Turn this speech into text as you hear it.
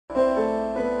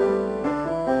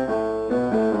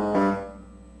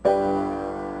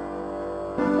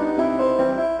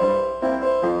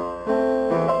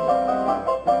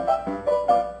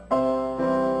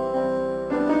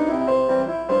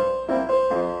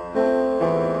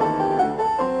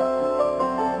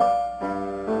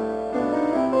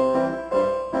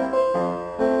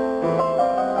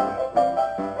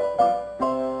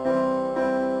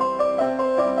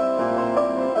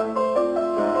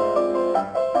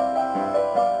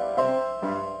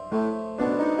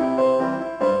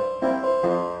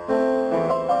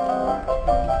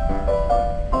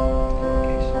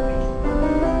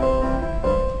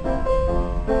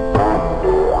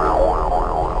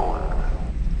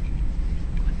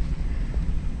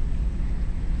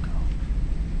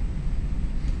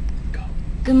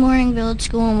Good morning, Village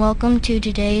School, and welcome to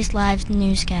today's live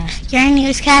newscast. Your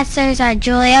newscasters are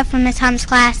Julia from Ms. Hum's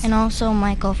class And also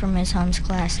Michael from Ms. Hum's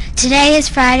class. Today is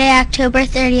Friday, October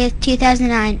 30th,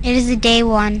 2009. It is day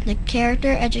 1. The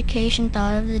character education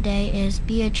thought of the day is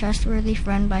be a trustworthy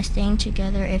friend by staying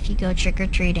together if you go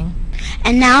trick-or-treating.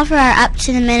 And now for our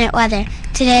up-to-the-minute weather.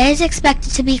 Today is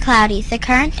expected to be cloudy. The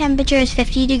current temperature is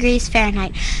 50 degrees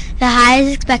Fahrenheit. The high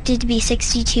is expected to be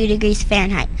 62 degrees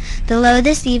Fahrenheit. The low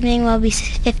this evening will be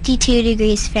 52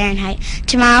 degrees Fahrenheit.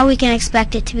 Tomorrow we can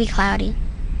expect it to be cloudy.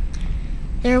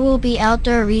 There will be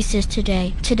outdoor recess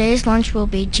today. Today's lunch will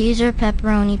be cheese or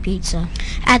pepperoni pizza.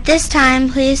 At this time,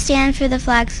 please stand for the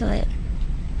flag salute.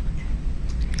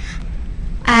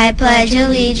 I pledge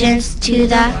allegiance to the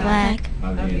flag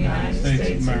of the United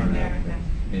States of America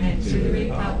and to the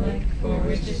republic for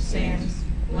which it stands,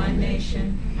 one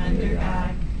nation, under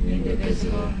God,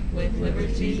 indivisible, with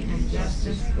liberty and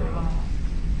justice for all.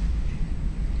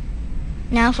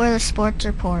 Now for the sports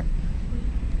report.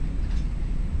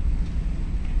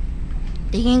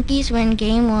 The Yankees win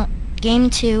Game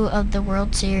 2 of the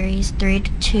World Series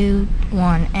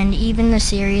 3-2-1, and even the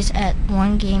series at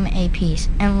 1 game apiece.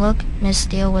 And look, Miss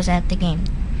Steele was at the game.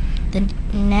 The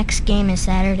next game is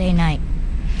Saturday night.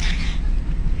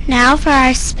 Now for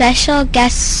our special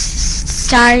guest,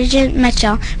 Sergeant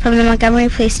Mitchell from the Montgomery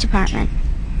Police Department.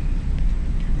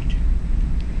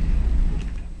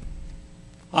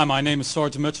 Hi, my name is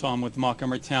Sergeant Mitchell. I'm with the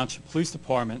Montgomery Township Police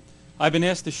Department. I've been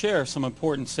asked to share some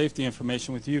important safety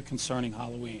information with you concerning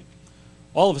Halloween.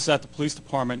 All of us at the police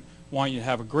department want you to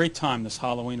have a great time this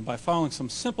Halloween, and by following some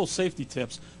simple safety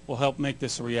tips will help make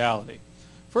this a reality.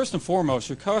 First and foremost,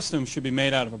 your costume should be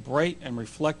made out of a bright and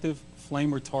reflective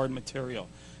flame retardant material.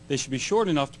 They should be short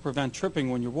enough to prevent tripping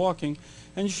when you're walking,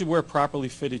 and you should wear properly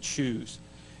fitted shoes.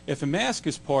 If a mask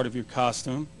is part of your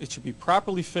costume, it should be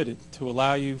properly fitted to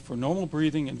allow you for normal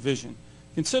breathing and vision.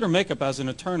 Consider makeup as an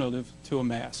alternative to a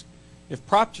mask. If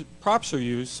props are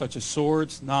used, such as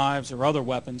swords, knives, or other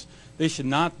weapons, they should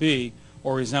not be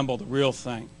or resemble the real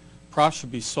thing. Props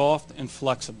should be soft and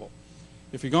flexible.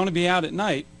 If you're going to be out at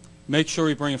night, make sure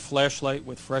you bring a flashlight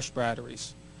with fresh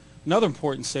batteries. Another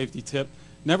important safety tip,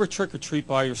 never trick or treat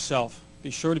by yourself.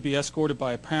 Be sure to be escorted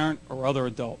by a parent or other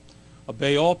adult.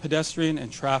 Obey all pedestrian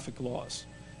and traffic laws.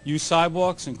 Use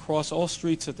sidewalks and cross all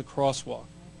streets at the crosswalk.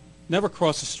 Never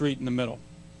cross a street in the middle.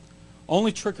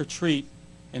 Only trick or treat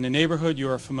in the neighborhood you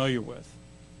are familiar with.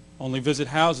 Only visit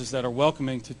houses that are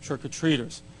welcoming to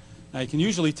trick-or-treaters. Now you can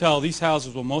usually tell these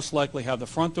houses will most likely have the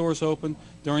front doors open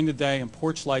during the day and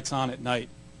porch lights on at night.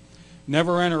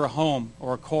 Never enter a home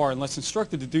or a car unless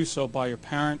instructed to do so by your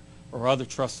parent or other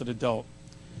trusted adult.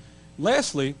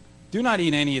 Lastly, do not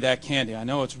eat any of that candy. I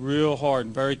know it's real hard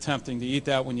and very tempting to eat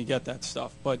that when you get that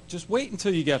stuff, but just wait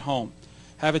until you get home.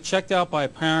 Have it checked out by a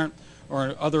parent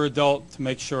or other adult to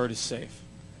make sure it is safe.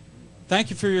 Thank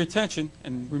you for your attention,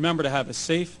 and remember to have a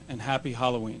safe and happy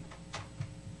Halloween.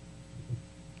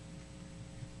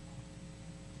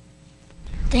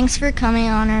 Thanks for coming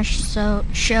on our show,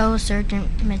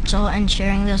 Sergeant Mitchell, and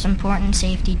sharing those important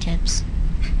safety tips.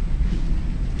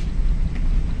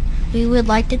 We would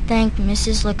like to thank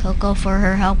Mrs. Lococo for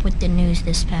her help with the news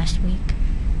this past week.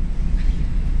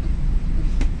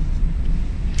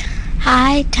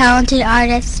 Hi, talented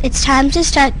artists. It's time to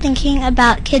start thinking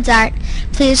about kids' art.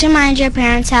 Please remind your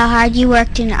parents how hard you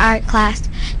worked in art class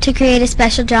to create a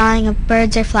special drawing of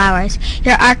birds or flowers.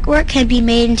 Your artwork can be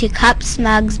made into cups,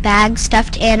 mugs, bags,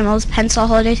 stuffed animals, pencil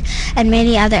holders, and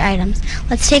many other items.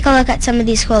 Let's take a look at some of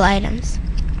these cool items.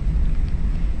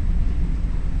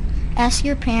 Ask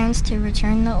your parents to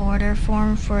return the order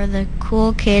form for the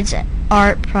Cool Kids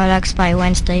art products by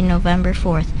Wednesday, November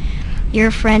 4th. Your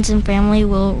friends and family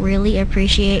will really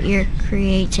appreciate your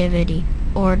creativity.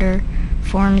 Order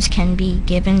forms can be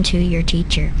given to your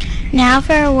teacher. Now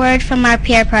for a word from our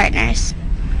peer partners.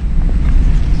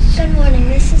 Good morning,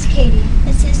 this is Katie.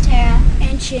 This is Tara.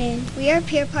 And Shane. We are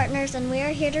peer partners and we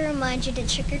are here to remind you to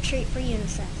trick-or-treat for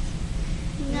UNICEF.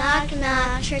 Knock,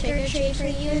 knock, trick-or-treat for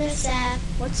UNICEF.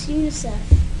 What's UNICEF?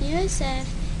 UNICEF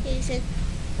is an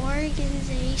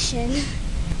organization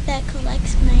that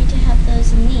collects money to help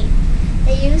those in need.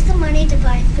 They use the money to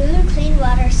buy food, clean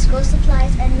water, school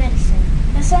supplies, and medicine.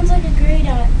 That sounds like a great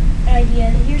idea.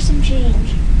 Here's some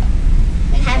change.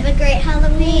 Have a great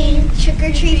Halloween.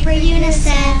 Trick-or-treat for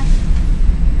UNICEF.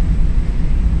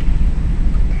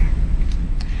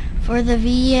 For the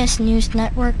VES News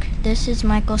Network, this is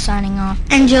Michael signing off.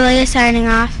 And Julia signing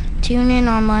off. Tune in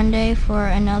on Monday for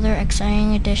another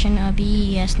exciting edition of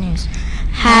VES News.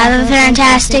 Have a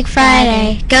fantastic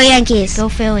Friday. Go Yankees. Go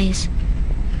Phillies.